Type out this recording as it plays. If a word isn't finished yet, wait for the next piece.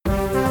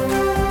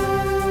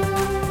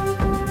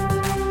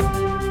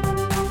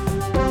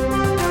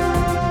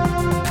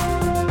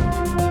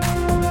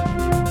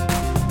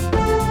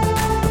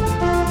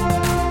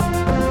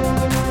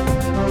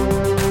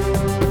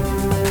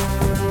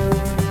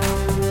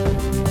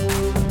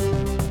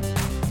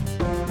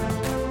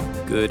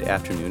Good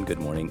afternoon, good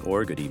morning,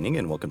 or good evening,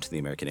 and welcome to the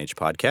American Age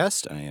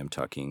Podcast. I am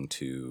talking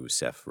to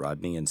Seph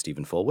Rodney and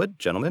Steven Fullwood.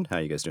 Gentlemen, how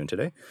are you guys doing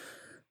today?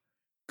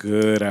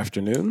 Good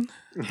afternoon.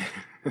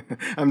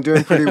 I'm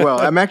doing pretty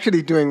well. I'm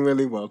actually doing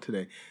really well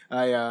today.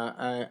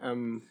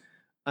 I'm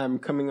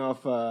coming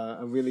off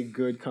a really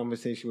good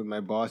conversation with my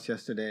boss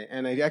yesterday,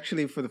 and I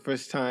actually, for the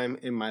first time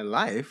in my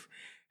life,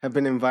 have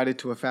been invited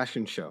to a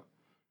fashion show.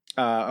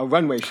 A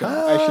runway show,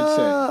 I should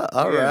say.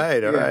 All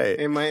right.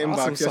 In my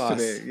Awesome inbox sauce.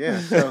 yesterday. Yeah.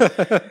 So,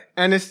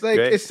 and it's like,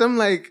 Great. it's some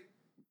like,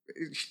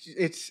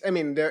 I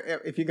mean,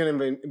 if you're going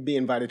to be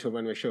invited to a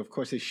runway show, of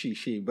course it's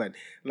she, but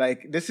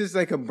like, this is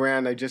like a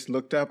brand I just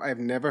looked up. I've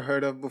never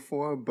heard of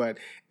before, but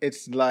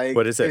it's like,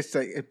 What is it? It's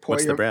like,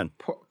 What's the brand?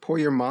 Pour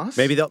Your Moss?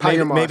 Maybe they'll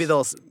sponsor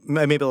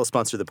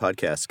the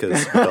podcast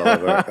because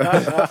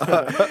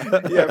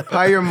Yeah,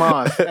 Pie Your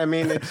Moss. I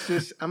mean, it's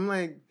just, I'm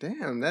like,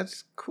 damn,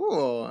 that's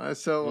cool.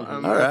 So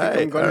I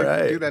think I'm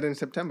going to do that in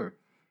September.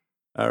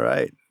 All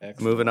right.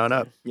 Excellent. Moving on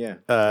up. Yeah.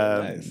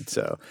 Nice.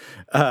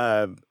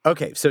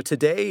 Okay. So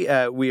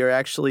today we are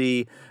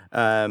actually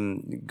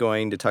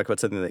going to talk about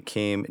something that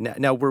came.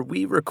 Now, were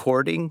we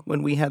recording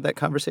when we had that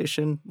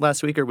conversation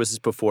last week, or was this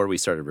before we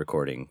started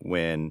recording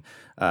when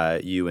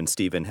you and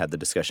Steven had the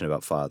discussion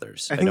about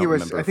fathers? I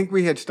think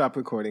we had stopped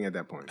recording at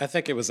that point. I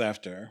think it was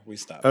after we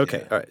stopped.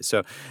 Okay, Yeah. all right.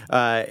 So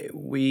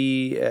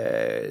we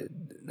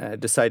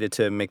decided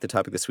to make the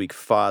topic this week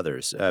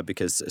fathers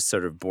because it's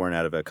sort of born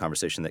out of a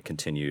conversation that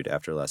continued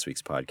after last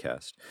week's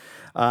podcast.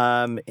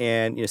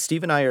 And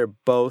Steve and I are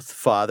both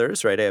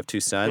fathers, right? I have two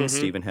sons. Mm-hmm.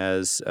 Steven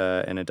has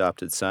an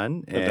adopted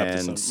son,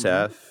 and son.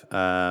 Seph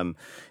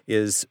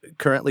is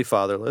currently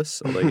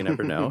fatherless, although you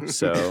never know.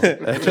 So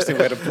Interesting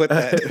way to put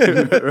that.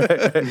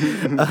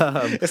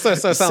 right. It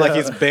starts to sound like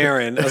he's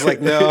barren. I was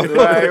like, no.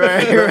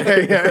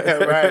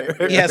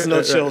 Right. He has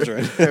no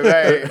children.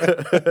 Right.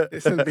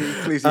 It's something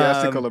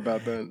ecclesiastical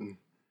about that.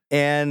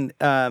 And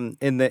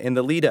in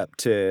the lead up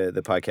to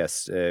the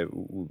podcast,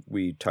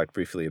 we talked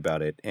briefly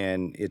about it,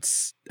 and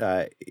it's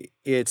a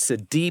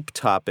deep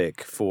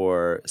topic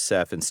for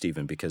Seph and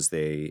Steven because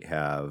they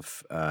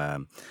have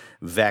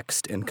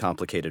vexed and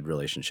complicated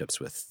relationships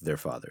with their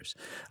fathers.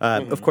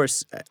 Of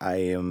course, I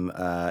am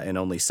an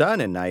only son,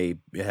 and I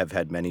have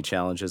had many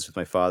challenges with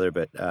my father,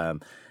 but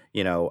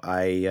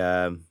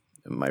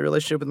my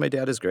relationship with my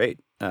dad is great.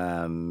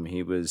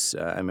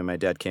 My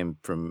dad came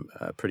from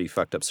pretty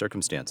fucked up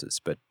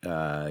circumstances, but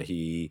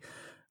he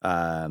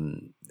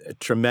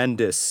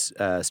tremendous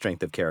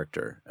strength of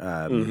character.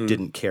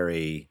 Didn't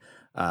carry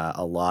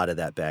a lot of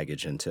that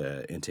baggage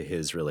into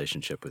his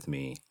relationship with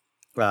me.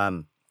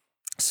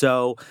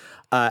 So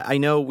I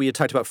know we had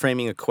talked about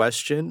framing a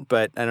question,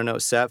 but I don't know,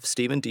 Seph,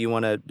 Steven, do you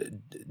want to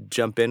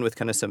jump in with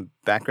kind of some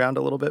background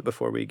a little bit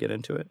before we get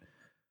into it?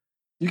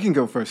 You can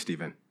go first,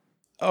 Steven.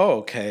 Oh,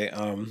 okay.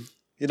 I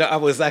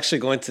was actually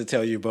going to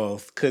tell you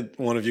both. Could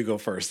one of you go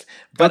first?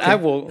 But Okay. I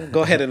will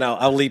go ahead and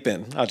I'll leap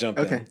in. I'll jump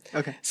in.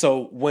 Okay.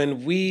 So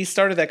when we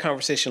started that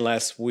conversation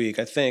last week,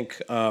 I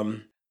think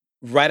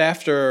right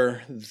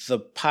after the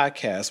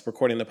podcast,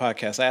 recording the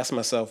podcast, I asked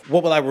myself,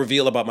 what will I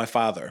reveal about my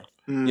father,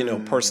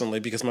 personally?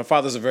 Because my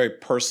father's a very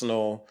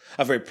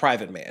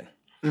private man.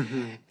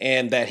 Mm-hmm.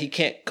 And that he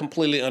can't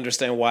completely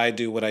understand why I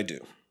do what I do.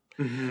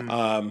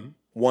 Mm-hmm.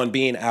 One,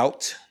 being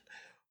out,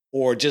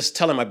 or just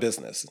telling my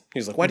business.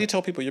 He's like, why do you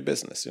tell people your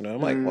business?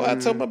 I'm like, well, I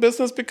tell my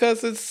business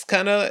because it's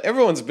kind of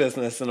everyone's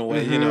business in a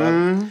way,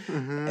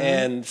 Mm-hmm.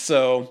 And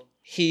so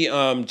he,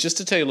 just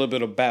to tell you a little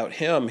bit about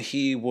him,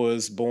 he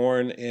was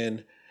born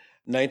in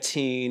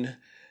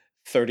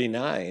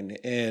 1939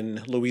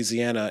 in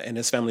Louisiana, and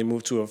his family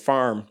moved to a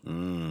farm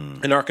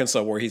in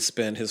Arkansas where he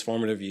spent his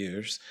formative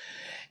years.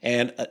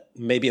 And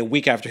maybe a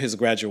week after his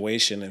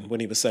graduation, and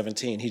when he was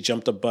 17, he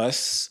jumped a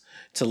bus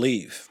to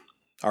leave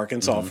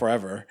Arkansas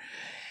forever.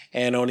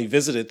 And only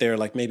visited there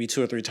like maybe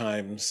 2 or 3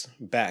 times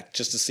back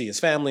just to see his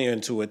family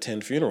and to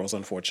attend funerals,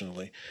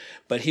 unfortunately.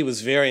 But he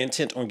was very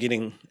intent on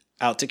getting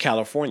out to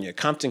California,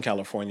 Compton,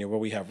 California, where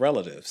we have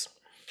relatives.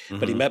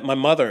 But he met my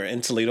mother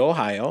in Toledo,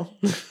 Ohio,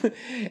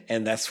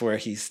 and that's where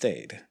he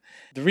stayed.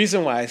 The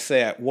reason why I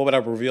say what would I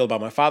reveal about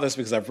my father is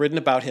because I've written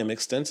about him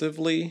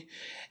extensively,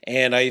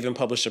 and I even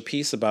published a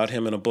piece about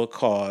him in a book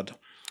called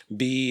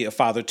Be a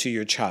Father to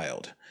Your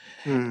Child.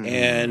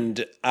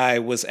 And I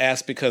was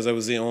asked because I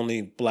was the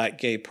only Black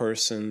gay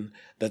person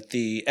that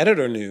the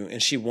editor knew,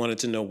 and she wanted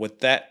to know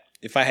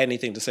if I had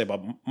anything to say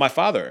about my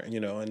father,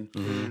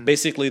 and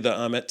basically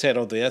the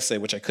title of the essay,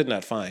 which I could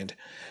not find,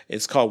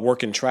 it's called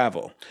Work and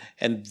Travel.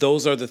 And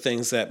those are the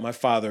things that my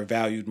father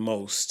valued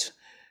most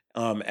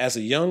as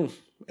a young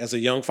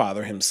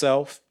father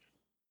himself,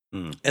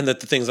 and that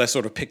the things I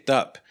sort of picked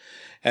up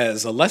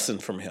as a lesson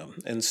from him.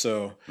 And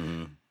so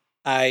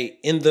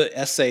in the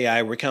essay, I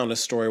recount a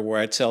story where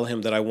I tell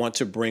him that I want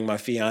to bring my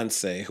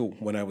fiance, who,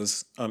 when I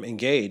was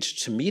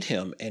engaged, to meet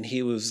him. And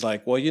he was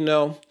like, well,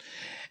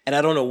 and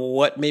I don't know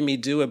what made me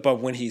do it,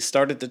 but when he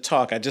started to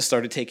talk, I just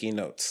started taking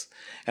notes.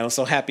 And I was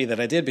so happy that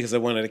I did because I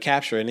wanted to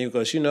capture it. And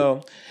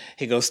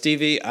he goes,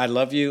 Stevie, I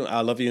love you.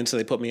 I'll love you until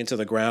they put me into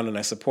the ground, and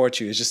I support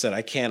you. It's just that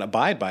I can't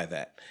abide by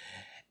that.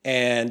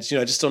 And,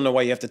 I just don't know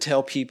why you have to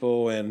tell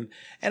people. And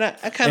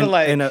I kind of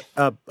like... And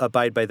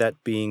abide by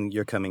that being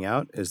your coming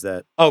out? Is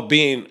that... Oh,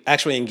 being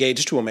actually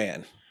engaged to a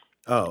man.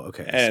 Oh,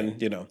 okay. And,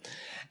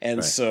 and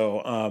Right.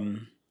 so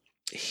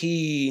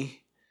he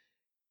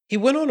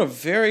went on a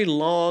very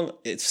long...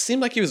 It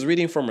seemed like he was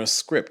reading from a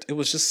script. It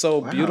was just so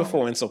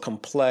beautiful and so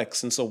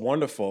complex and so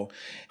wonderful.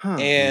 Huh.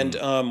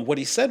 And what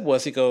he said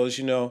was, he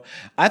goes,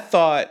 I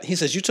thought... He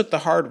says, you took the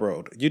hard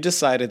road. You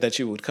decided that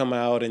you would come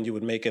out and you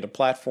would make it a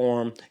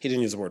platform. He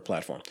didn't use the word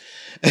platform.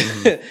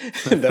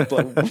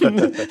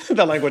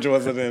 That language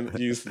wasn't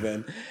used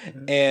then.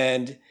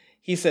 And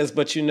he says,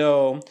 but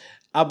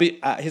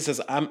he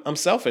says, I'm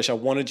selfish. I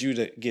wanted you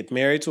to get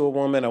married to a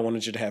woman. I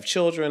wanted you to have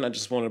children. I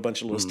just wanted a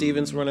bunch of little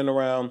Stevens running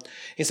around.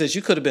 He says,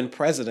 you could have been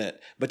president,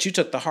 but you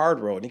took the hard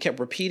road. And he kept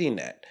repeating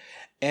that.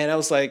 And I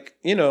was like,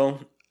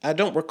 I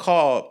don't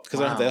recall, because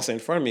I don't have the essay in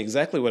front of me,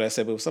 exactly what I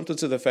said, but it was something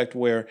to the effect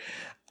where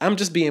I'm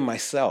just being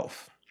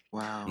myself.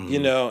 Wow.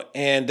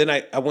 And then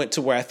I went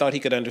to where I thought he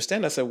could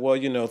understand. I said,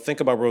 well, think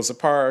about Rosa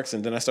Parks.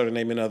 And then I started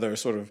naming other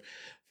sort of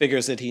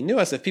figures that he knew.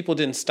 I said, if people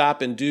didn't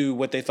stop and do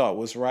what they thought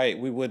was right,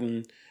 we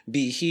wouldn't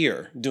be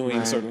here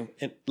doing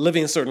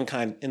living in certain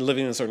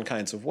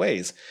kinds of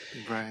ways.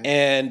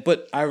 Right.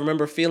 But I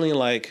remember feeling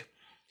like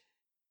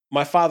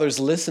my father's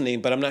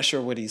listening, but I'm not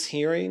sure what he's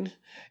hearing.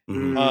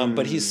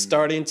 But he's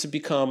starting to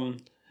become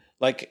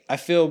like, I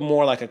feel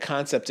more like a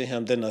concept to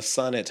him than a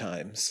son at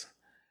times.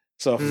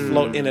 So I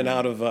float in and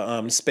out of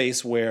a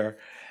space where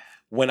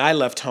when I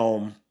left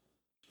home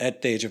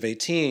at the age of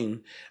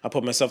 18, I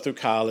put myself through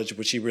college,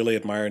 which he really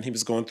admired. And he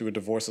was going through a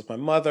divorce with my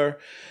mother.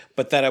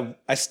 But that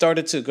I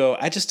started to go,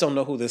 I just don't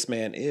know who this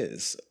man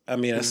is. I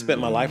mean, I spent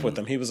my life with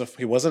him. He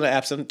wasn't an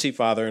absentee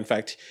father. In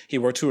fact, he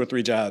worked 2 or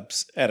 3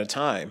 jobs at a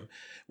time.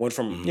 Went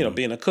from,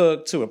 being a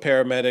cook to a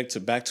paramedic to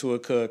back to a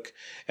cook,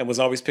 and was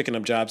always picking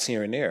up jobs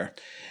here and there.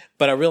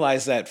 But I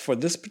realized that for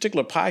this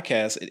particular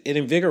podcast, it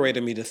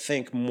invigorated me to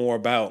think more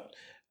about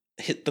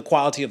the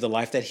quality of the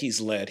life that he's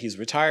led. He's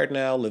retired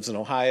now, lives in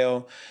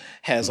Ohio,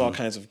 has all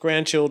kinds of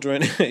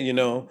grandchildren,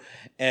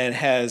 and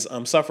has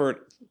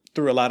suffered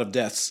through a lot of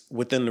deaths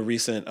within the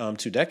recent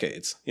 2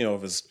 decades,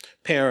 of his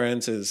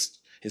parents, his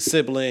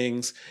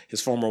siblings,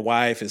 his former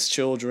wife, his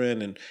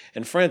children,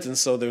 and friends. And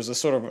so there's a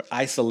sort of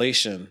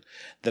isolation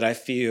that I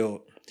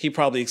feel he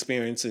probably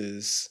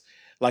experiences,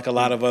 like a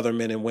lot of other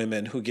men and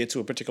women who get to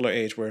a particular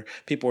age where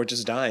people are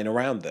just dying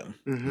around them,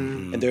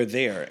 and they're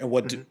there. And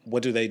what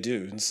do they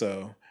do? And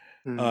so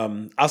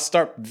I'll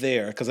start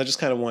there, because I just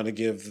kind of want to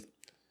give,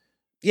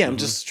 I'm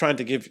just trying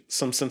to give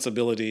some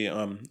sensibility,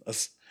 a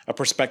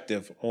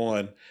perspective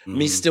on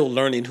me still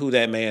learning who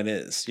that man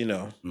is,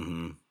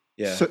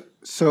 Yeah.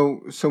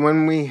 So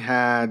when we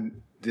had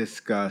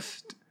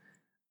discussed,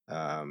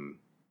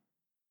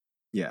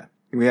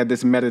 we had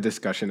this meta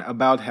discussion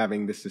about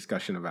having this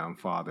discussion around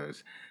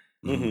fathers.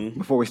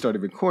 Before we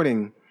started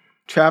recording,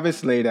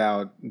 Travis laid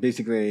out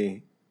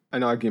basically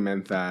an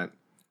argument that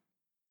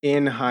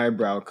in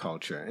highbrow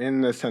culture,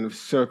 in the kind of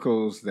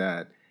circles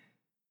that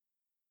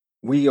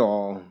we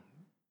all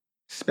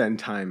spend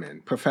time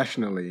in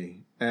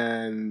professionally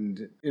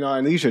and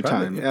our leisure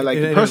time, like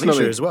in personally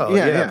leisure as well.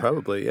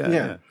 Probably.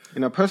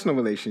 In our personal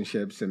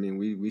relationships, I mean,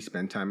 we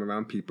spend time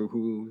around people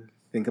who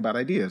think about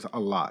ideas a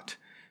lot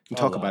and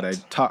talk about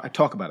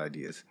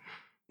ideas.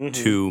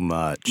 Too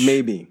much,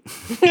 maybe,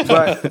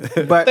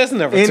 but there's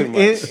never too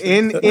much.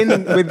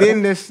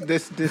 Within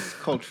this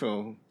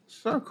cultural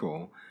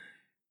circle,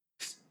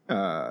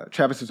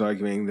 Travis was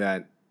arguing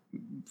that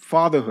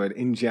fatherhood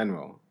in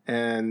general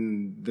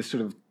and the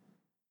sort of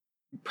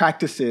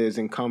practices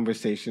and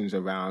conversations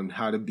around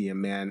how to be a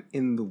man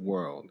in the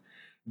world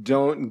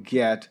don't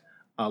get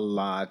a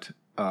lot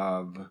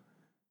of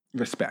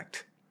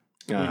respect.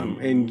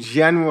 In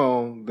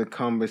general, the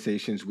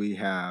conversations we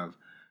have,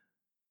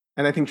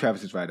 and I think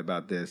Travis is right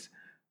about this,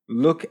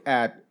 look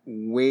at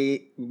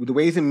the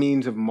ways and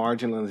means of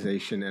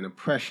marginalization and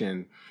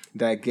oppression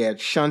that get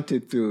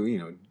shunted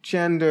through,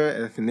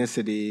 gender,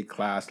 ethnicity,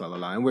 class,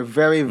 and we're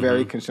very,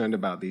 very concerned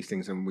about these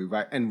things,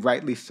 and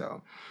rightly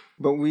so.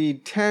 But we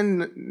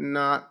tend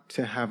not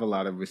to have a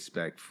lot of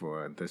respect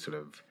for the sort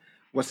of,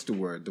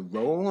 the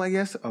role, I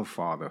guess, of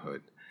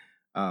fatherhood,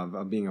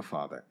 of being a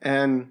father.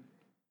 And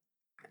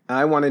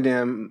I wanted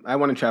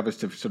Travis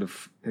to sort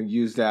of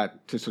use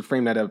that, to sort of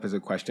frame that up as a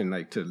question,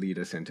 like to lead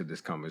us into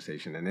this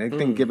conversation. And I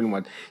think given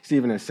what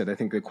Steven has said, I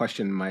think the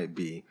question might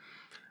be,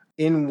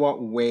 in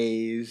what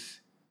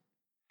ways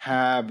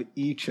have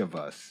each of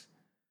us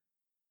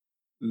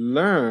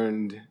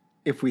learned,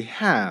 if we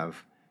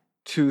have,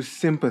 to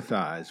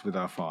sympathize with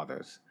our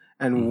fathers,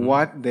 and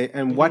what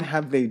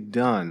have they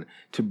done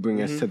to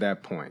bring us to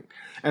that point?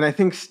 And I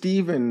think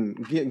Steven,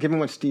 given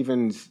what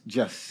Steven's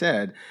just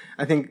said,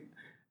 I think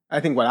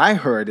what I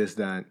heard is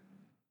that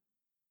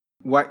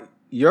what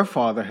your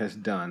father has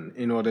done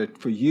in order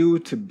for you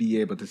to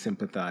be able to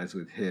sympathize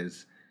with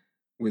his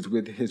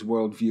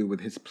worldview, with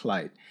his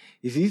plight,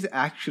 is he's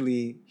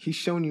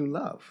shown you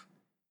love.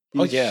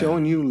 He's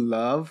shown you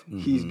love.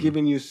 He's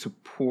given you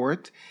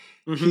support.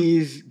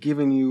 He's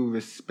given you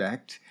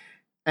respect.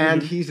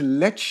 and he's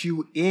let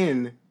you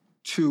in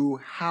to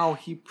how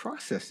he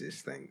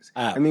processes things.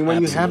 I mean,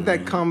 when you have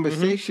that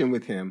conversation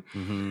with him,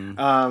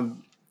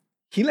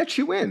 he lets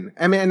you in.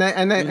 I mean,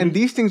 and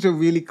these things are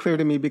really clear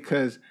to me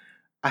because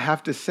I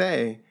have to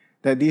say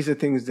that these are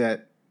things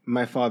that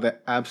my father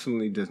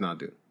absolutely does not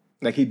do.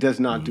 Like, he does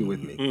not do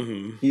with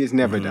me. He has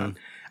never done.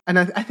 And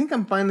I think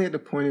I'm finally at the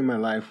point in my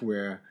life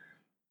where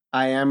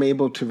I am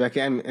able to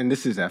recognize, and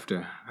this is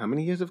after how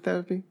many years of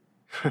therapy?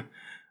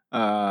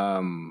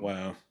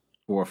 Wow.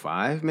 4 or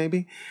 5,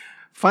 maybe.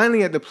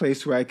 Finally at the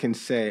place where I can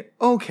say,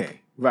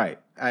 okay, right.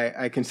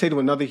 I can say to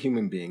another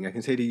human being, I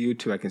can say to you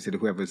too, I can say to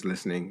whoever's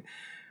listening,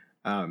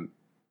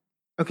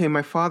 okay,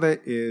 my father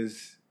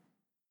is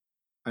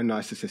a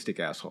narcissistic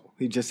asshole.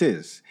 He just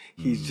is.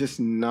 He's just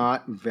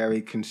not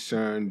very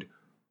concerned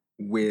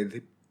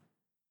with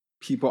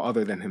people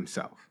other than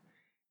himself.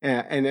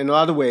 And in a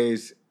lot of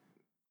ways,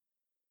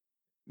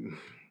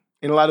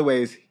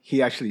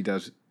 he actually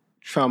does,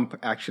 Trump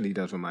actually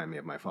does remind me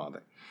of my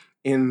father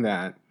in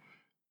that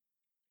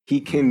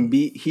he can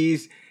be,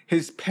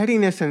 his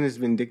pettiness and his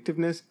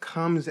vindictiveness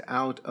comes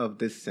out of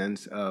this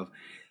sense of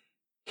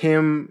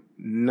him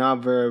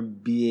never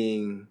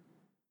being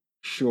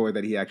sure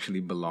that he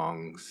actually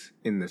belongs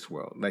in this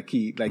world. Like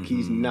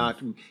he's not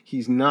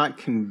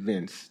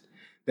convinced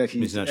that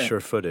he's not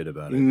sure-footed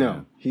about it.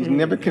 No, he's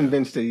never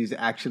convinced that he's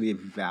actually a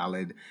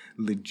valid,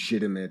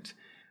 legitimate,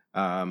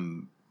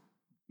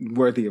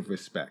 worthy of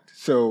respect.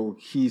 So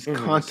he's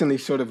constantly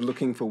sort of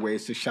looking for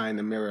ways to shine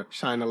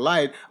a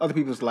light, other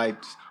people's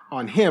lights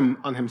on him,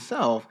 on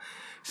himself,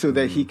 so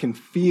that he can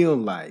feel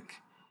like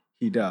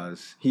he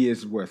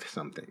is worth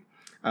something.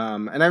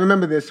 And I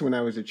remember this when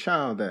I was a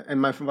child,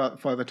 and my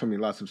father told me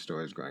lots of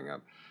stories growing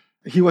up.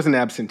 He wasn't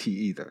absentee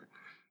either,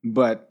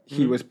 but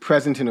he was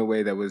present in a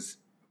way that was,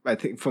 I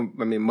think,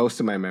 most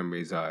of my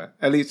memories are,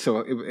 at least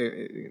so,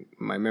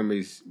 my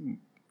memories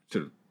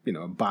sort of,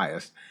 are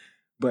biased,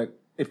 but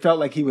it felt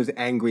like he was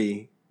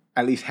angry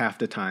at least half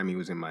the time he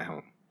was in my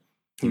home.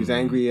 He was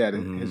angry at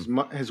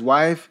his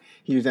wife.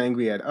 He was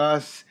angry at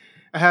us.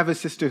 I have a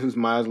sister who's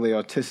mildly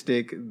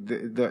autistic.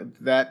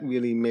 That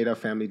really made our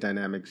family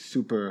dynamic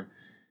super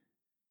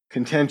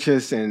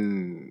contentious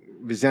and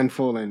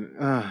resentful,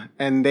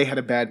 and they had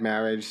a bad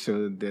marriage,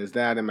 so there's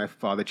that. And my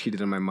father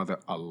cheated on my mother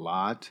a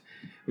lot,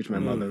 which my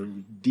mother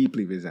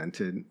deeply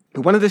resented.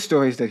 But one of the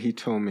stories that he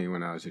told me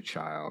when I was a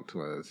child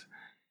was,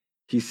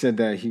 he said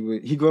that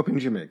he grew up in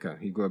Jamaica.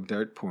 He grew up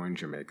dirt poor in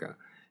Jamaica.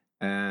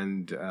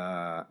 And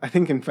I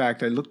think, in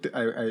fact, I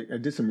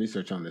did some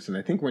research on this, and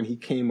I think when he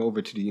came over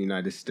to the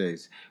United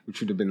States, which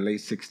would have been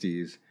late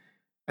 60s,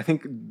 I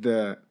think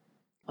the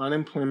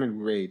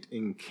unemployment rate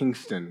in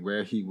Kingston,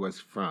 where he was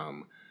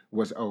from,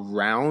 was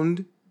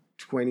around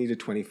 20 to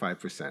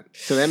 25%.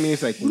 So that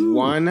means like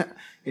 1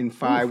 in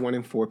 5, 1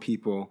 in 4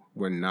 people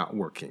were not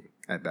working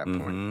at that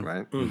point,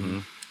 right?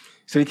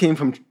 So he came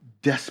from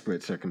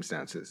desperate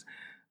circumstances.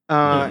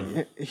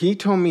 He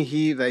told me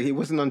it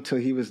wasn't until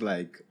he was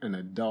like an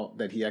adult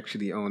that he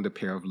actually owned a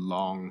pair of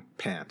long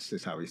pants.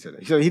 Is how he said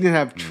it. So he didn't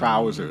have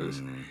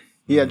trousers.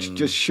 He had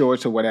just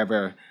shorts or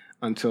whatever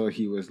until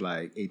he was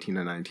like 18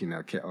 or 19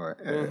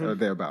 or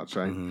thereabouts,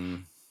 right?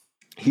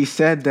 He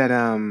said that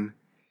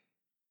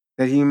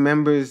he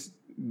remembers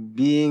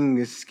being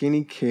a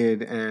skinny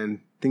kid and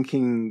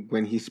thinking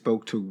when he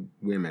spoke to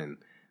women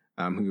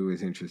who he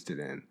was interested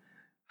in,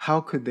 how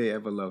could they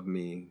ever love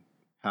me?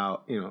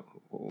 How,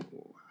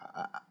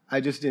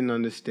 I just didn't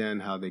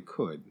understand how they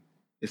could,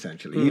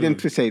 essentially. He didn't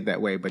say it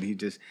that way, but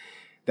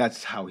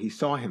that's how he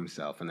saw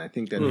himself. And I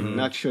think that I'm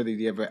not sure that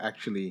he ever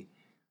actually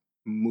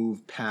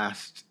moved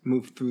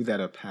through that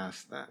or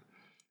past that.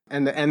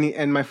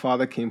 And my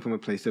father came from a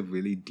place of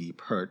really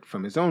deep hurt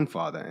from his own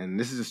father. And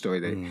this is a story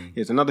that,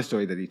 here's another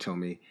story that he told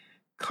me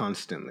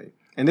constantly.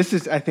 And this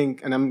is, I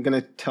think, and I'm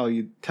going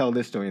to tell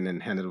this story and then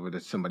hand it over to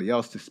somebody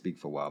else to speak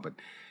for a while, but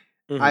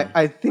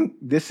I think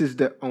this is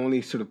the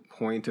only sort of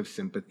point of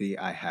sympathy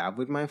I have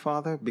with my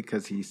father,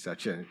 because he's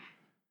such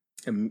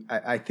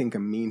I think, a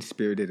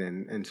mean-spirited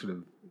and sort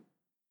of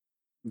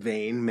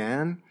vain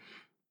man.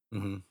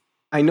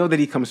 I know that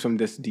he comes from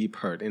this deep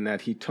hurt, in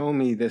that he told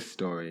me this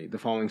story, the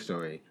following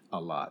story, a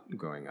lot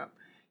growing up.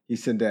 He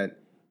said that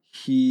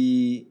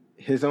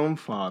his own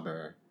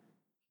father,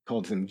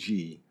 called him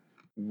G,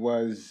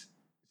 was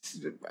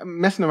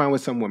messing around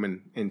with some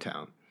woman in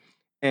town.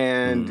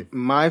 And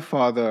my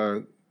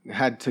father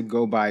had to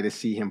go by to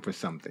see him for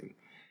something.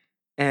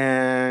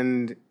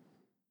 And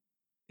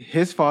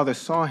his father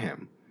saw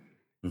him.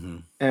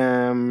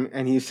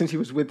 And since he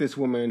was with this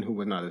woman who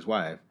was not his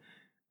wife,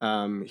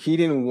 he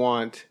didn't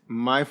want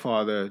my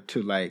father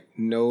to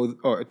know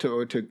or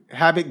to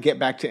have it get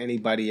back to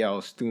anybody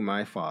else through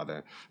my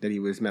father that he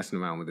was messing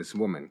around with this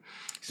woman.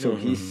 So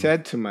he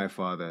said to my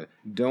father,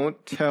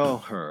 "Don't tell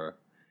her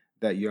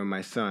that you're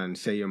my son.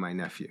 Say you're my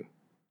nephew."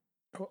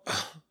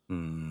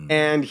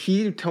 And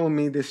he told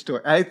me this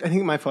story. I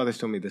think my father's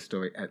told me this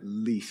story at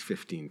least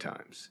 15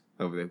 times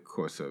over the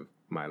course of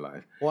my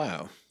life.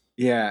 Wow.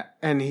 Yeah,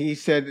 and he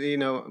said,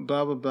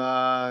 blah, blah,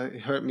 blah,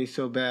 it hurt me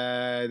so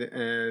bad,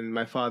 and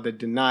my father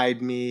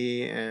denied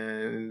me,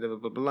 and blah,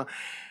 blah, blah, blah.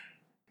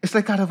 It's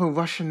like out of a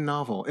Russian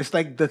novel. It's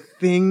like the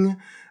thing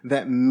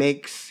that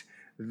makes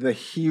the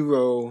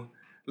hero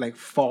like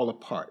fall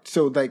apart.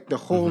 So like the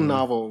whole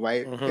novel,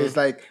 right, is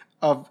like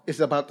it's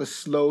about the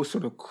slow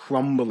sort of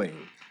crumbling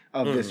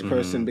of this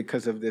person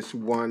because of this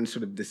one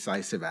sort of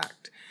decisive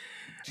act.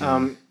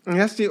 And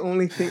that's the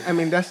only thing. I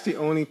mean, that's the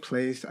only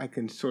place I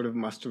can sort of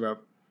muster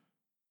up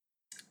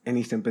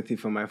any sympathy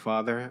for my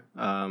father.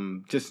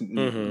 Just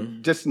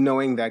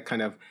knowing that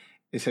kind of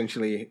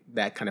essentially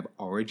that kind of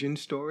origin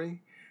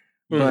story.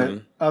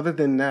 But other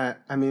than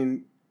that, I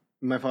mean,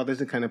 my father's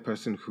the kind of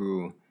person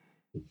who,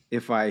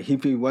 if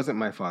he wasn't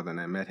my father and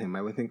I met him,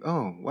 I would think,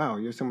 oh, wow,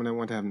 you're someone I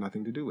want to have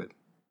nothing to do with.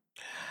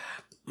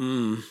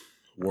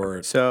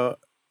 Word. So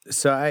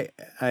I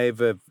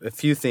have a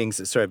few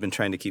things. So I've been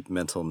trying to keep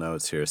mental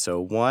notes here. So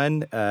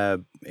one,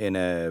 in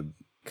a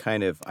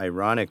kind of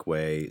ironic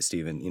way,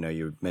 Steven,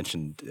 you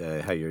mentioned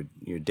how your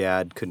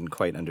dad couldn't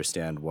quite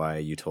understand why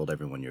you told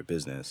everyone your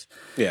business.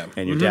 Yeah.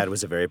 And your dad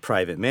was a very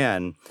private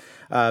man.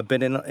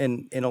 But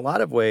in a lot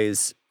of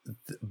ways,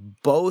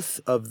 both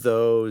of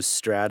those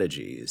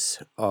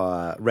strategies,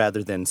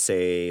 rather than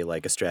say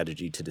like a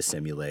strategy to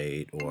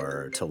dissimulate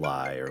or to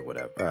lie or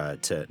whatever,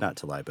 not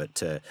to lie, but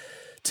to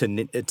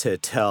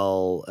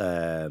tell,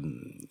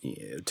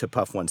 to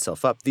puff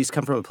oneself up. These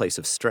come from a place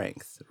of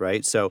strength,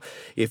 right? So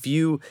if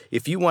you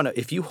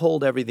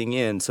hold everything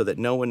in so that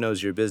no one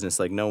knows your business,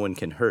 like no one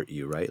can hurt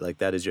you, right? Like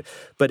that is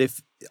but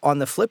if on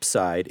the flip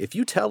side, if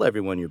you tell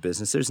everyone your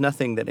business, there's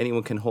nothing that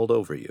anyone can hold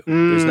over you.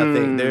 There's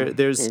nothing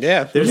there's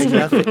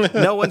nothing.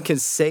 No one can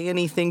say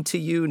anything to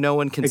you. No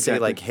one can say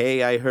like,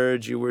 "Hey, I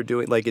heard you were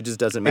doing," like it just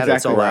doesn't matter.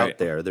 It's all out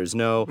there. There's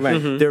no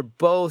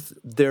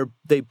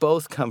they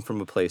both come from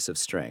a place of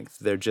strength.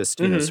 They're just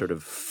sort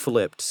of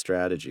flipped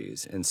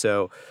strategies. And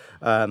so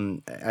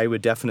I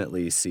would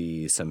definitely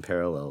see some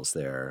parallels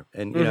there.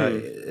 And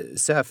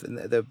Seph,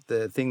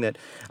 the thing that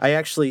I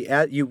actually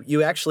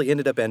you actually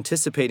ended up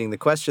anticipating the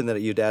question that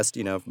you'd asked,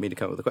 for me to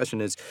come up with the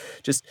question is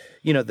just,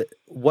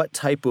 what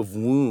type of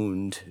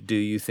wound do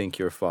you think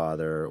your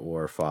father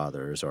or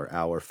fathers or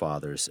our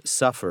fathers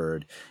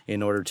suffered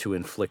in order to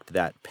inflict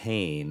that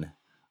pain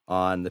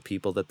on the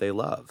people that they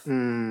love?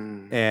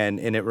 And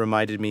it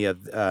reminded me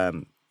of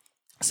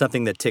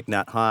something that Thich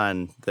Nhat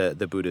Hanh,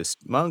 the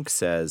Buddhist monk,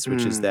 says,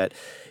 which is that,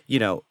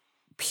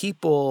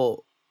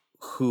 people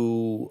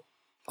who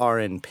are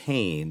in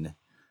pain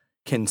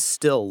can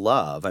still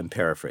love, I'm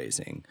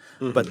paraphrasing,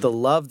 but the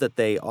love that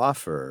they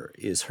offer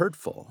is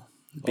hurtful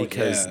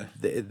because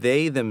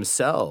they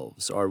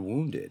themselves are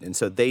wounded. And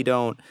so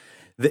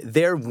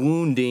they're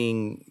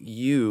wounding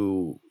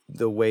you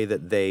the way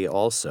that they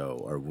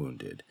also are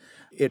wounded.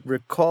 It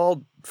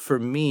recalled for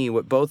me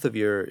what both of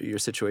your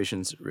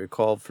situations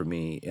recalled for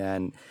me,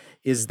 and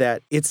is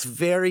that it's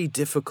very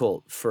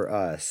difficult for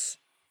us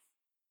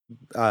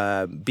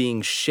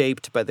being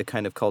shaped by the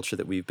kind of culture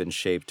that we've been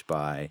shaped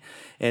by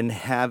and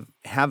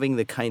having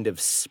the kind of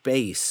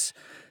space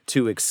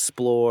to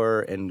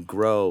explore and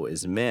grow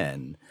as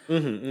men.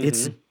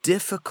 It's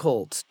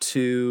difficult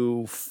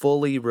to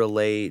fully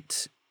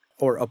relate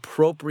or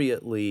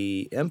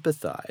appropriately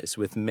empathize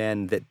with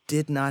men that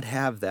did not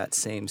have that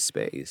same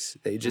space.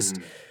 They just,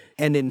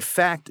 and in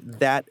fact,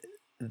 that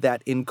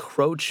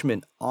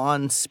encroachment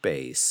on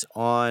space,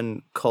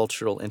 on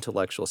cultural,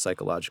 intellectual,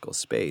 psychological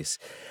space,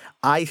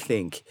 I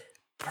think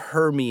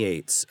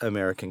permeates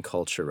American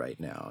culture right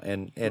now.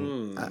 And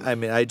I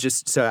mean,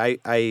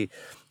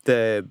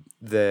 the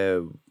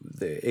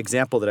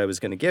example that I was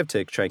going to give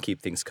to try and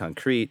keep things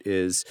concrete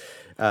is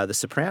The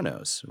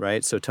Sopranos,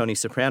 right? So Tony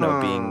Soprano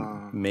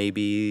being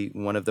maybe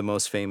one of the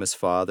most famous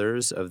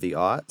fathers of the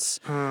aughts,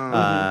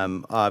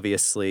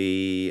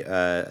 obviously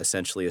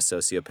essentially a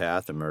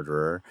sociopath, a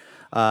murderer,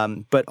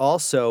 but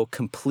also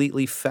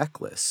completely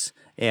feckless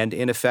and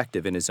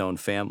ineffective in his own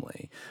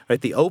family.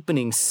 Right? The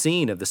opening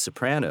scene of The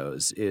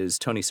Sopranos is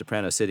Tony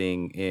Soprano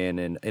sitting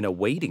in a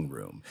waiting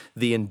room.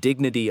 The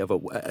indignity of a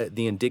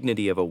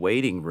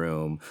waiting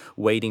room,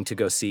 waiting to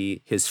go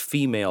see his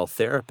female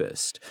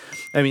therapist.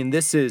 I mean,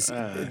 this is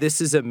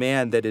a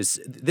man that is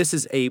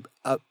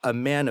a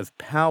man of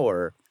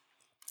power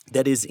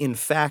that is in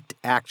fact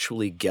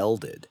actually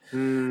gelded,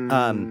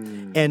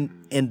 and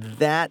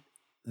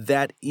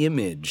that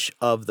image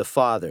of the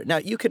father. Now,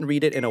 you can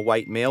read it in a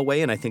white male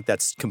way, and I think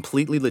that's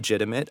completely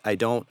legitimate. I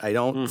don't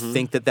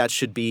think that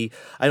should be.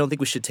 I don't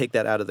think we should take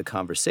that out of the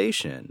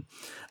conversation.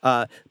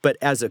 But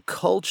as a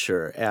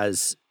culture,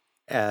 as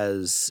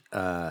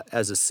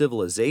a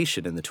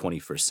civilization in the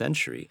 21st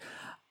century,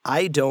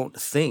 I don't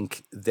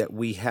think that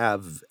we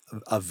have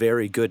a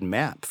very good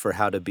map for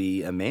how to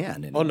be a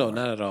man anymore. Oh, no,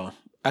 not at all.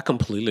 I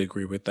completely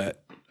agree with that.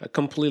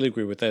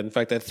 In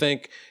fact, I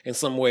think in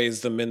some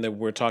ways the men that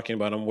we're talking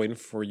about, I'm waiting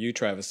for you,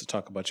 Travis, to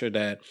talk about your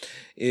dad,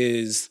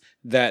 is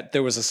that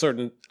there was a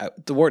certain,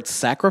 the word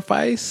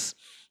sacrifice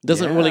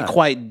doesn't really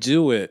quite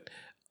do it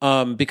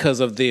because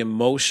of the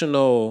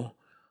emotional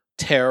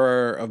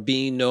terror of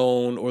being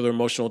known or the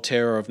emotional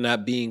terror of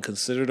not being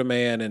considered a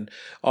man and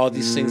all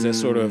these things that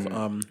sort of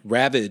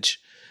ravage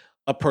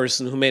a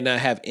person who may not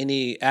have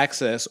any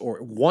access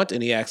or want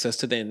any access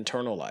to the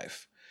internal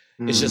life.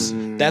 It's just,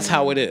 that's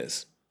how it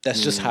is.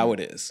 That's just how it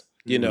is.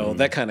 You know,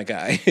 that kind of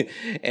guy.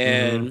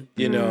 And,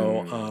 you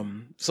know,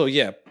 so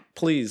yeah,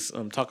 please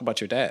talk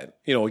about your dad.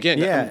 You know, again,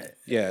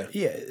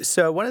 Yeah.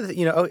 So one of the,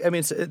 you know, I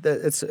mean,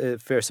 it's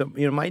fair. So,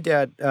 you know, my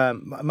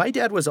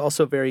dad was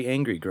also very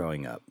angry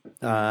growing up.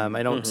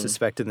 I don't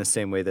suspect in the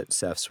same way that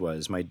Seph's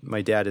was.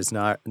 My dad is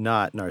not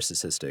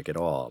narcissistic at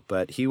all,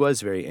 but he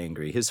was very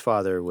angry. His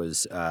father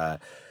was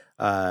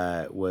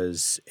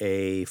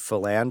a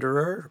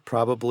philanderer,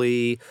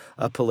 probably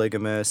a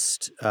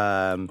polygamist,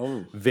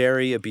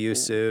 very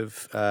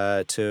abusive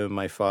to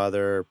my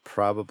father,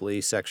 probably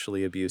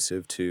sexually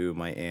abusive to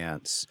my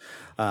aunts.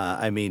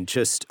 I mean,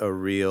 just a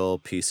real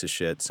piece of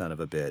shit son of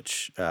a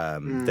bitch.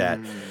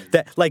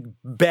 That like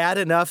bad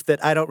enough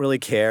that I don't really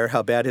care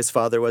how bad his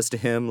father was to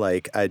him.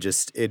 Like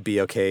it'd be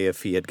okay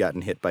if he had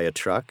gotten hit by a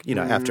truck, you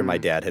know, after my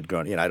dad had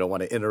grown. You know, I don't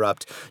want to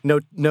interrupt.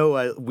 No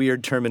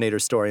weird Terminator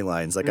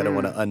storylines. Like I don't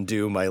want to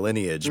undo my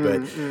lineage,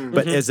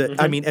 but as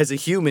a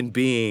human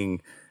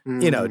being,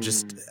 you know,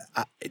 just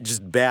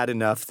bad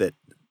enough that.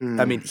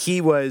 I mean,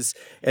 he was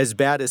as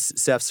bad as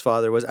Seph's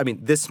father was. I mean,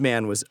 this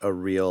man was he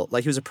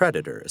was a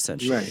predator,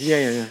 essentially. Right.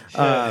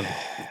 Yeah.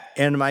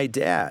 And my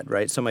dad,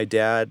 right? So my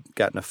dad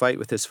got in a fight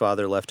with his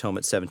father, left home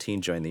at 17,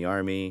 joined the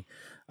Army,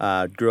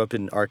 grew up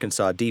in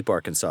Arkansas, deep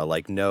Arkansas,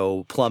 like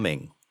no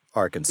plumbing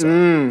Arkansas.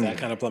 That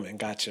kind of plumbing,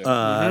 gotcha.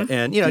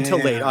 And, you know, until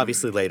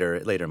later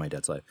in my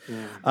dad's life.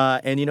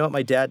 And you know what?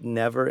 My dad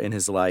never in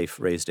his life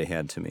raised a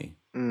hand to me.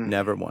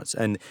 Never once.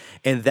 And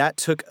that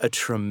took a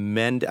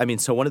tremendous, I mean,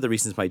 so one of the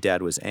reasons my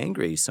dad was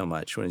angry so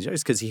much when he was young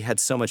is because he had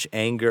so much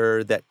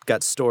anger that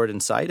got stored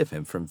inside of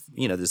him from,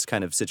 you know, this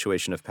kind of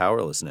situation of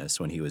powerlessness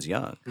when he was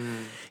young.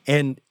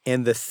 And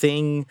the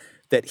thing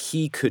that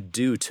he could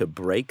do to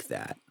break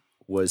that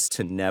was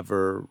to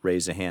never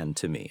raise a hand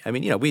to me. I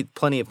mean, you know, we had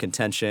plenty of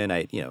contention.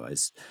 I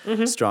was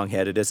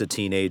strong-headed as a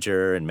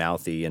teenager and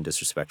mouthy and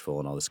disrespectful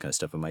and all this kind of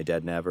stuff. And my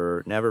dad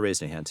never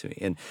raised a hand to me.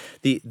 And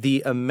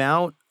the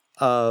amount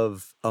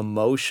of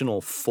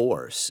emotional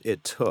force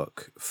it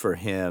took for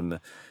him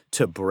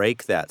to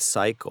break that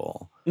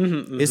cycle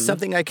is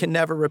something I can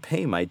never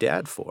repay my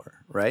dad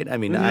for, right? I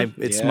mean,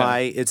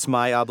 it's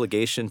my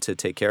obligation to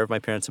take care of my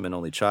parents. I'm an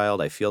only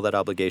child. I feel that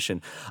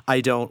obligation.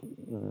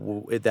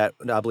 That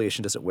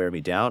obligation doesn't wear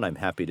me down. I'm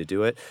happy to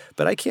do it,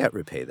 but I can't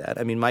repay that.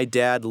 I mean, my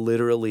dad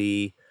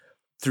literally,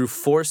 through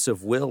force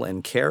of will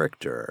and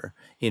character,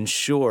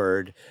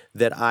 ensured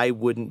that I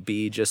wouldn't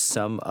be just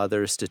some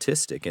other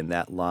statistic in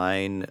that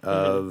line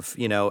of,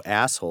 you know,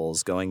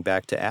 assholes going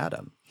back to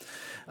Adam.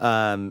 You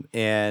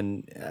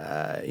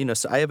know,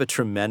 so I have a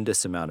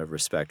tremendous amount of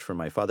respect for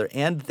my father,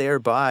 and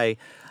thereby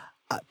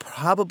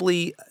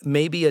probably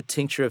maybe a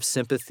tincture of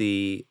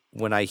sympathy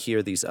when I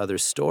hear these other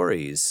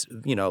stories,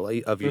 you know,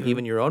 of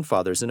even your own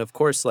fathers. And of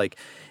course, like,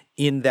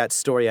 in that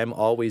story, I'm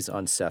always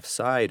on Seph's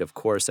side. Of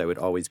course, I would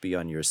always be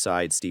on your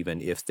side, Steven,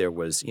 if there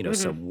was, you know,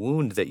 some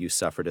wound that you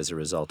suffered as a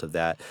result of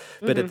that.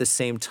 But at the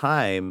same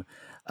time,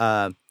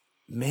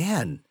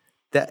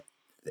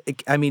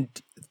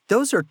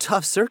 those are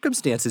tough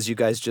circumstances you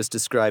guys just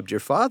described your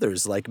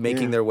fathers, like,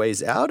 making their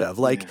ways out of.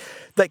 Like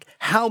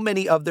how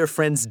many of their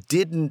friends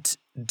didn't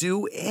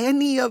do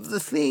any of the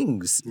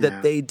things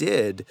that they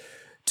did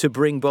to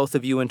bring both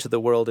of you into the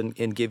world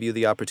and give you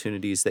the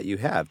opportunities that you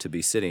have to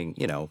be sitting,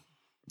 you know,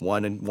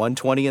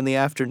 1:20 in the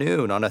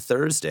afternoon on a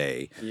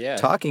Thursday,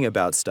 talking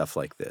about stuff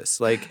like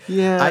this. Like,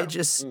 I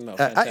just, I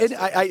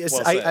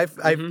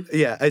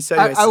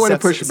want to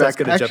push back.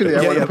 Actually,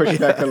 I want to push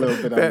back a little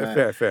bit on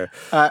that. Fair.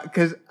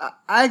 Because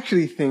I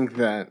actually think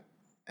that,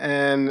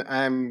 and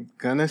I'm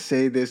gonna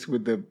say this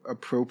with the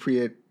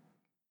appropriate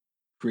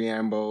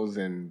preambles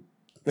and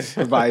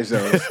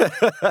provisos.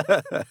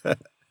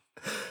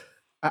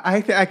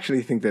 I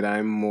actually think that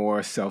I'm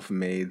more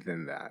self-made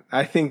than that.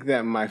 I think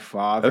that my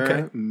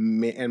father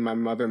and my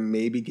mother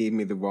maybe gave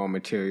me the raw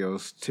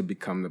materials to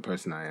become the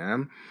person I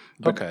am.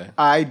 But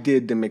I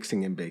did the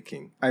mixing and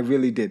baking. I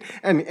really did.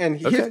 And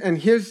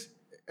here's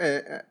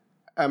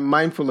I'm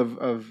mindful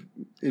of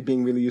it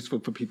being really useful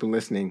for people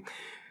listening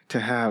to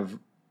have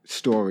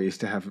stories,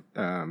 to have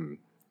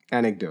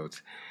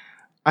anecdotes.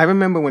 I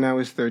remember when I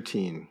was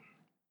 13,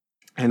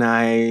 and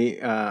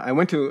I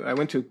went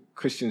to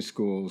Christian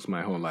schools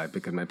my whole life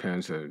because my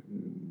parents are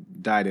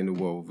died in the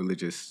woe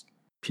religious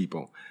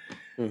people.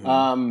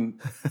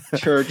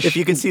 Church. If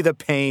you can see the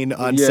pain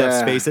on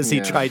Seph's face as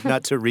he tried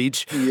not to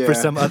reach for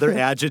some other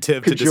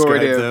adjective to describe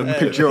them.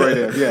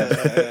 Pejorative,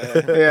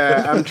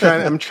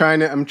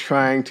 I'm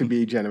trying to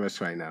be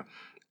generous right now.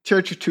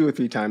 Church 2 or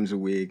 3 times a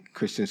week,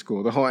 Christian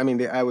school.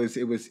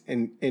 It was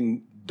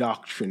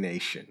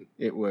indoctrination.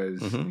 It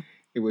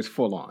was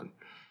full on.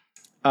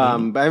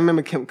 But I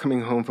remember coming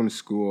home from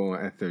school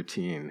at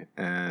 13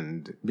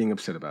 and being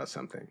upset about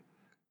something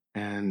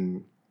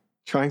and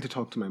trying to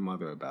talk to my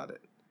mother about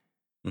it.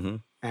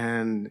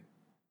 And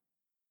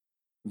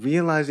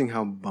realizing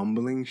how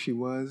bumbling she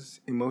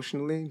was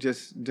emotionally,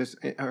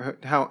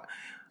 how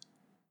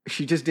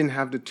she just didn't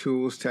have the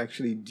tools to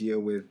actually deal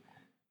with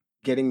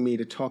getting me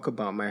to talk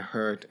about my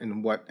hurt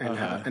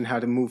and how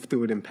to move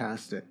through it and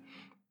past it.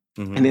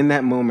 Mm-hmm. And in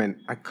that moment,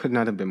 I could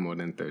not have been more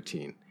than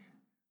 13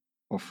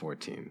 or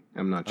 14.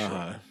 I'm not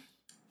sure.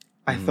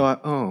 I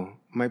thought, oh,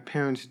 my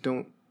parents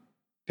they're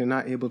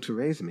not able to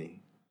raise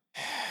me.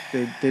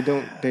 They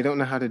don't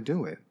know how to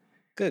do it.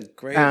 Good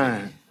gravy.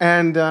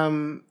 And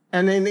then,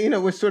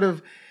 it was sort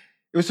of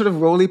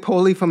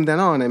roly-poly from then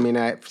on. I mean,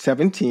 at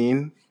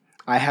 17,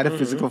 I had a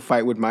physical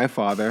fight with my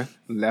father,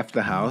 left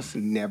the house,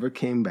 never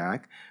came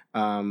back.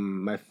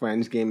 My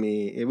friends gave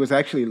me, it was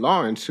actually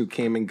Lawrence who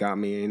came and got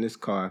me in his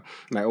car.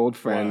 My old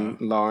friend,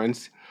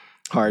 Lawrence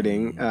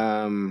Harding.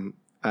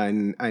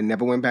 And I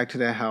never went back to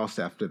their house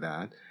after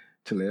that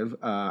to live.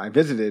 I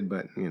visited,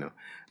 but,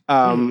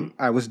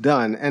 I was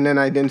done. And then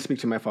I didn't speak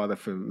to my father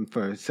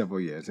for several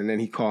years. And then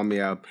he called me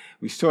up.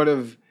 We sort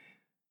of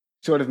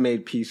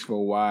made peace for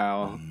a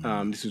while.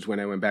 This was when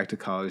I went back to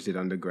college, did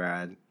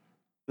undergrad.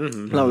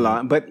 Blah,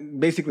 blah. But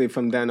basically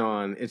from then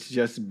on, it's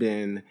just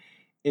been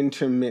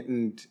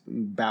intermittent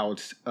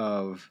bouts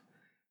of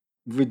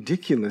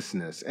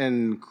ridiculousness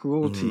and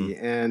cruelty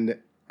and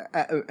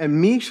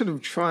me sort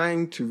of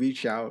trying to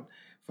reach out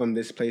from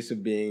this place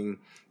of being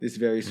this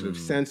very sort of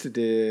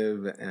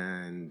sensitive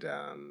and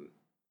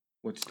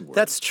what's the word?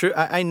 That's true.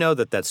 I know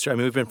that's true. I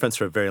mean, we've been friends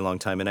for a very long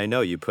time, and I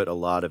know you put a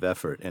lot of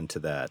effort into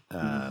that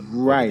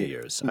over the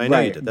years. I know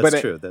you did.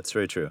 That's true. That's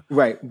very true.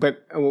 Right.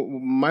 But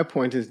my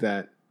point is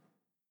that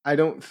I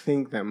don't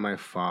think that my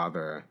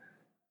father,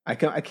 I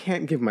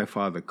can't give my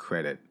father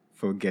credit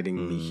for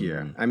getting me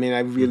here. I mean, I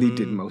really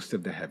did most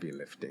of the heavy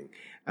lifting.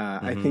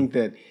 I think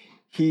that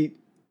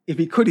if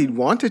he could, he'd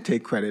want to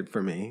take credit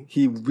for me.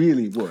 He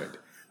really would.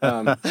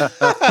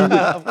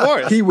 Of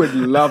course. He would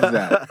love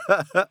that.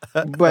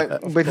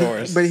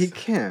 But he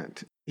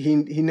can't. He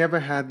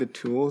never had the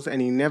tools,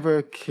 and he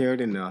never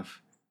cared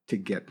enough to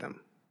get them.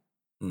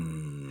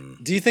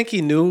 Do you think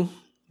he knew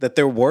that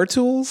there were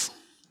tools?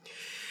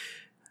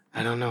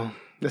 I don't know.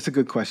 That's a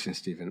good question,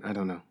 Stephen. I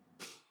don't know.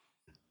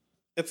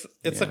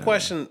 It's a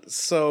question.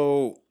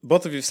 So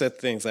both of you said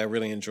things I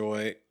really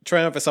enjoy.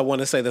 Triumphus, I want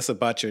to say this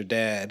about your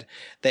dad,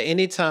 that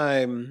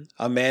anytime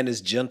a man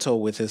is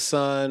gentle with his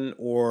son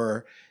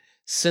or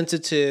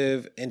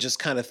sensitive and just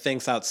kind of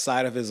thinks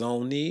outside of his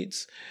own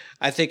needs,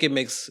 I think it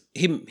makes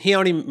he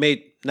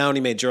not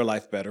only made your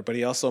life better, but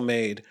he also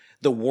made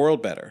the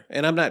world better.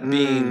 And I'm not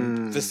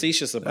being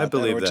facetious about that. I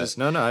believe that.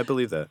 No, I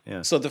believe that.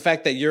 Yeah. So the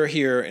fact that you're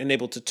here and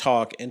able to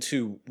talk and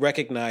to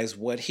recognize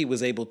what he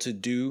was able to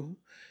do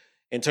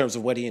in terms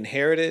of what he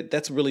inherited,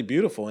 that's really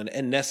beautiful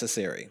and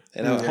necessary.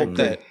 And I hope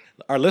that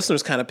our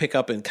listeners kind of pick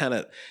up and kind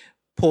of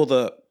pull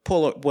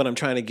what I'm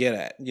trying to get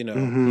at,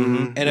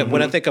 And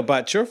when I think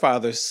about your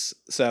father,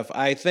 Seph,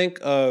 I think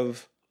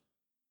of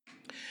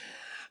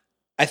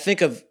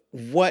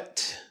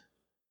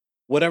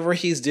whatever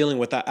he's dealing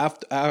with.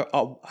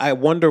 I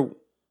wonder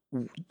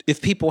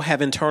if people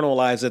have internal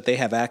lives that they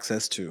have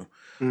access to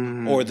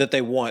or that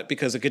they want,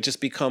 because it could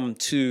just become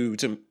to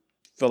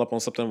fill up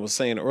on something I was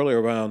saying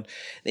earlier around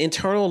the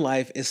internal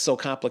life is so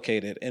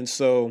complicated. And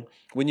so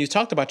when you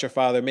talked about your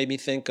father, it made me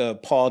think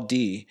of Paul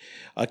D.,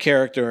 a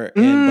character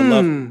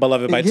in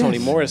Beloved by Toni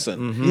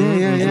Morrison.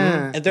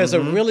 Yeah. And there's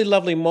a really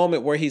lovely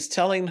moment where he's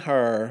telling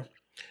her,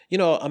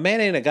 a man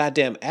ain't a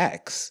goddamn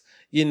axe.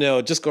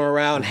 Just go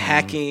around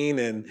hacking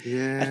and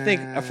I think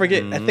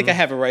I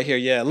have it right here.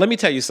 Yeah. Let me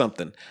tell you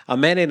something. A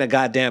man ain't a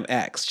goddamn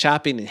axe,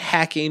 chopping and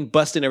hacking,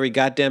 busting every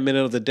goddamn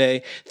minute of the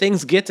day.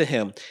 Things get to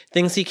him,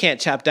 things he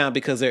can't chop down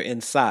because they're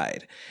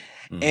inside.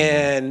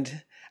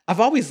 And I've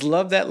always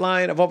loved that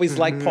line. I've always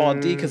liked Paul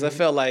D because I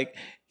felt like,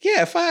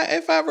 yeah, if I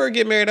ever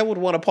get married, I would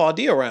want a Paul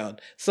D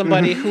around.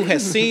 Somebody who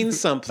has seen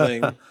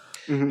something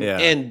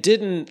and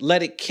didn't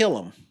let it kill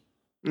him.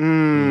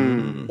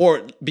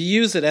 Or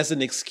use it as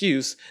an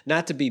excuse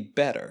not to be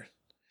better.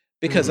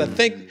 Because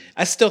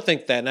I still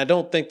think that, and I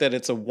don't think that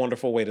it's a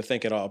wonderful way to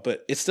think at all,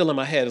 but it's still in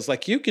my head. It's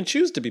like, you can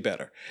choose to be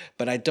better,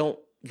 but I don't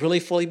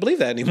really fully believe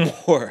that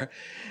anymore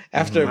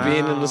after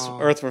being in this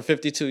earth for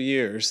 52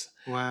 years.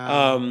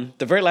 Wow.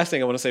 The very last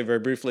thing I want to say very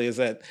briefly is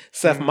that,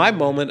 Seph, my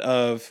moment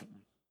of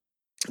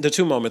the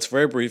two moments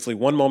very briefly,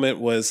 one moment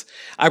was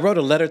I wrote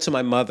a letter to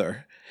my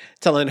mother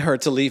telling her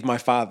to leave my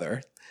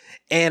father.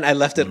 And I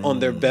left it on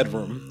their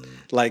bedroom,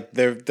 like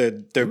their bed,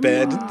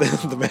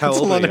 the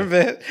mantle on their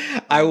bed.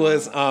 I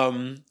was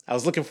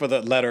looking for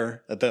the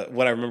letter,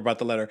 what I remember about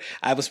the letter.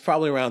 I was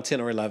probably around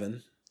 10 or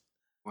 11.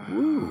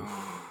 Wow.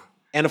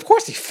 And of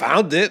course he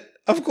found it.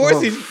 Of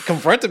course he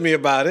confronted me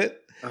about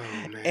it. Oh,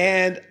 man.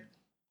 And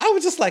I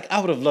was just like, I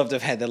would have loved to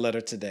have had that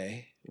letter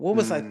today. What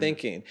was I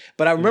thinking?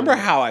 But I remember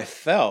how I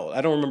felt.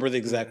 I don't remember the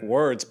exact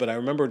words, but I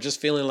remember just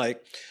feeling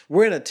like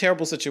we're in a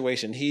terrible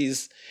situation.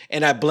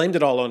 And I blamed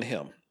it all on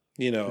him.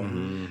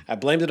 I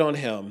blamed it on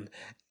him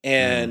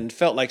and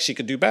felt like she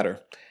could do better.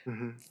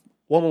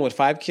 Woman with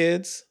 5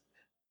 kids,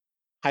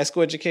 high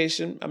school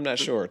education, I'm not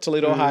sure.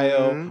 Toledo,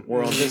 Ohio,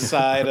 we're on this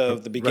side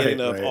of the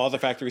beginning of all the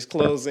factories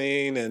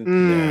closing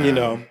and, you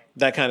know,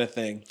 that kind of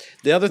thing.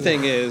 The other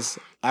thing is,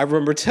 I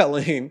remember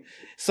telling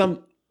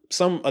some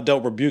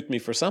adult rebuked me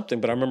for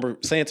something, but I remember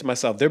saying to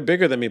myself, they're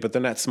bigger than me, but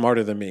they're not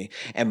smarter than me.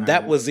 And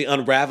that was the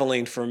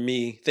unraveling for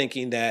me,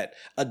 thinking that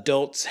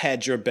adults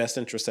had your best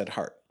interest at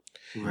heart.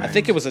 I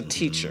think it was a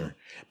teacher,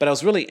 but I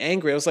was really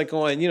angry. I was like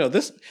going, you know,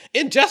 this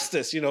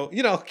injustice, you know,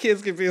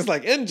 kids can be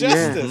like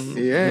injustice.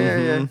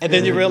 Yeah. And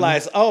then you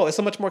realize, oh, it's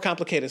a much more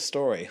complicated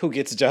story. Who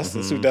gets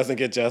justice, who doesn't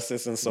get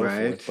justice, and so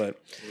forth.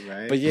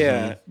 But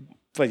yeah.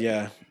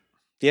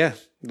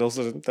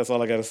 That's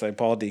all I got to say.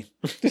 Paul D.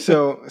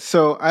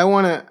 So I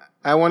want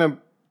to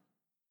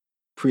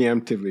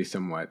preemptively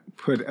somewhat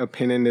put a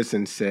pin in this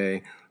and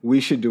say we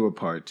should do a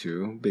part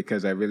 2,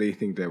 because I really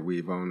think that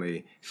we've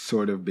only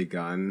sort of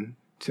begun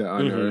to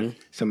unearth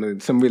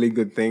some really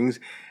good things.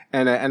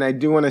 And I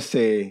do want to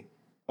say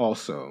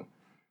also,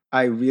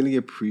 I really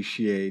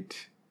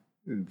appreciate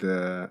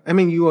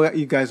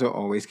you guys are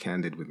always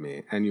candid with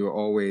me, and you're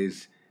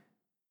always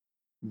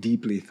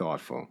deeply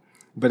thoughtful.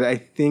 But I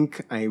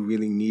think I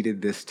really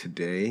needed this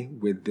today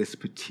with this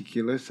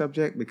particular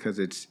subject, because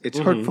it's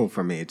hurtful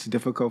for me. It's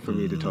difficult for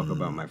me to talk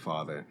about my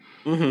father.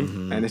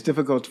 And it's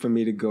difficult for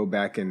me to go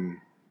back and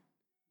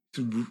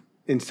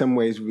in some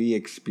ways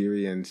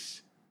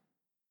re-experience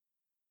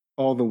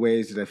all the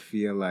ways that I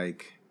feel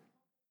like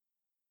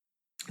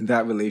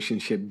that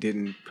relationship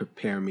didn't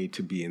prepare me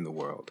to be in the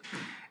world.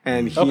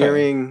 And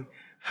hearing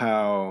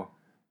how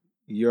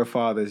your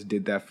fathers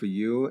did that for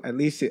you, at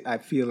least I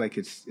feel like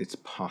it's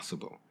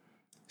possible.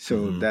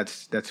 So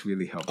that's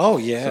really helpful. Oh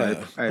yeah,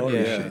 so I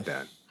appreciate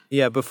that.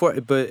 Yeah, before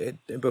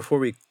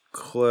we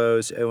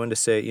close, I wanted to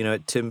say, you know,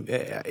 Tim,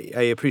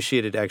 I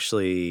appreciated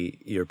actually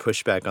your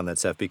pushback on that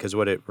stuff, because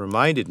what it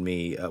reminded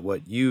me,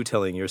 what you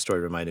telling your story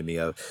reminded me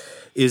of,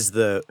 is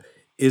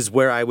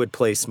where I would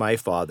place my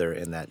father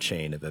in that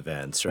chain of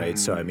events, right?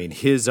 So, I mean,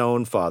 his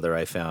own father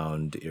I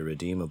found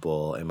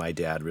irredeemable, and my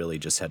dad really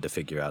just had to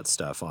figure out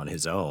stuff on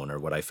his own, or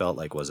what I felt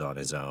like was on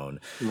his own.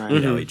 Right. You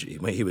know,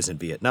 he was in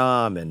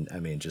Vietnam, and I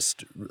mean,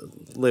 just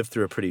lived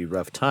through a pretty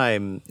rough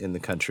time in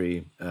the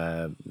country.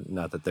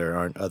 Not that there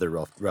aren't other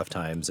rough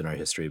times in our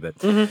history, but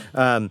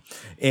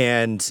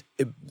and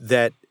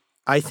that.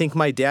 I think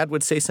my dad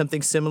would say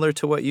something similar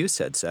to what you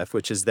said, Seph,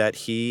 which is that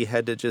he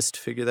had to just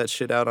figure that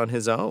shit out on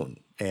his own,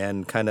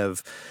 and kind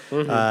of,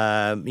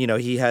 you know,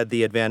 he had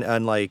the advantage,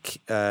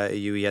 unlike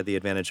you, he had the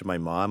advantage of my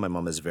mom. My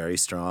mom is very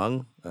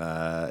strong.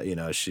 You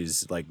know,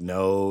 she's like,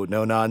 no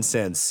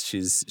nonsense.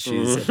 She's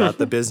about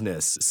the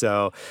business.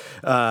 So,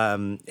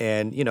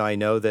 and, you know, I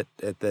know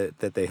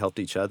that they helped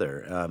each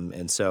other.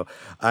 And so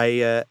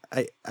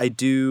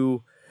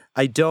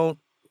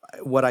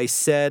what I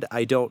said,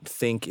 I don't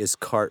think is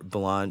carte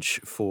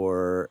blanche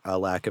for a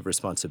lack of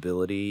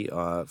responsibility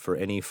for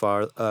any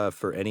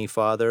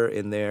father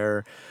in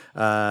their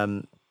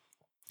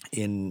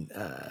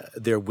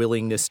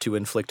willingness to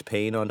inflict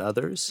pain on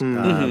others.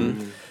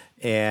 And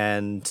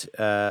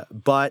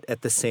but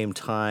at the same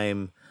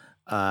time,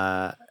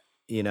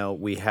 you know,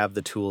 we have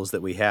the tools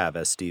that we have,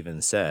 as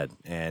Steven said.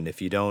 And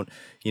if you don't,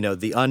 you know,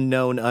 the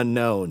unknown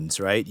unknowns,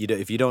 right?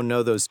 If you don't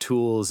know those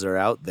tools are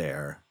out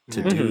there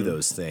to do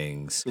those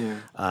things,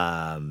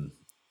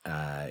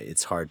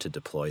 it's hard to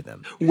deploy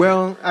them.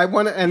 Well, I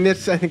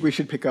think we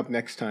should pick up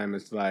next time.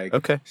 It's like,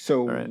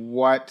 so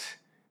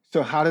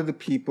how do the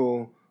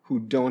people who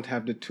don't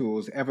have the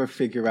tools ever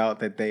figure out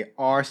that they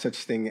are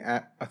such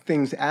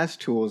things as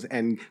tools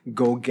and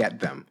go get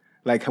them?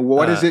 Like,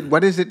 what is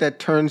it that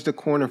turns the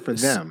corner for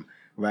them?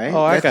 Right?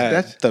 Oh,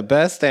 that's the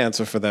best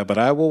answer for that, but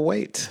I will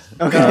wait.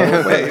 Okay.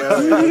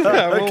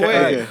 I will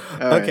wait.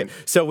 Okay.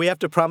 So we have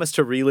to promise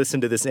to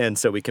re-listen to this end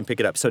so we can pick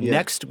it up. So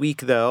next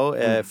week,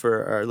 though,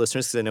 for our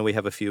listeners, because I know we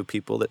have a few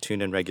people that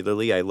tune in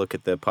regularly, I look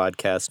at the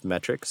podcast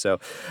metrics. So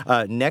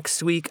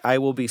next week, I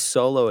will be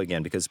solo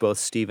again, because both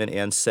Steven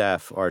and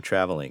Seph are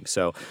traveling.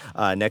 So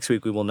next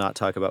week, we will not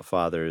talk about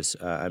fathers.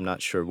 I'm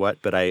not sure what,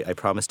 but I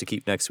promise to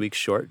keep next week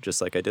short, just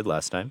like I did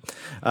last time.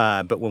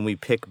 But when we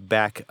pick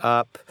back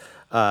up,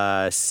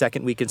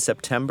 second week in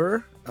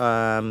September,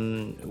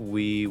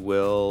 we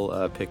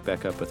will pick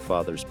back up with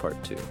Fathers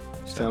Part 2.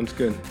 So, sounds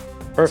good.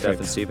 Perfect. Seph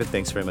and Steven,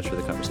 thanks very much for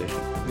the conversation.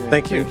 Yeah,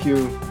 Thank you. Thank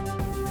you.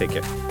 Take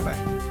care.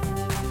 Bye.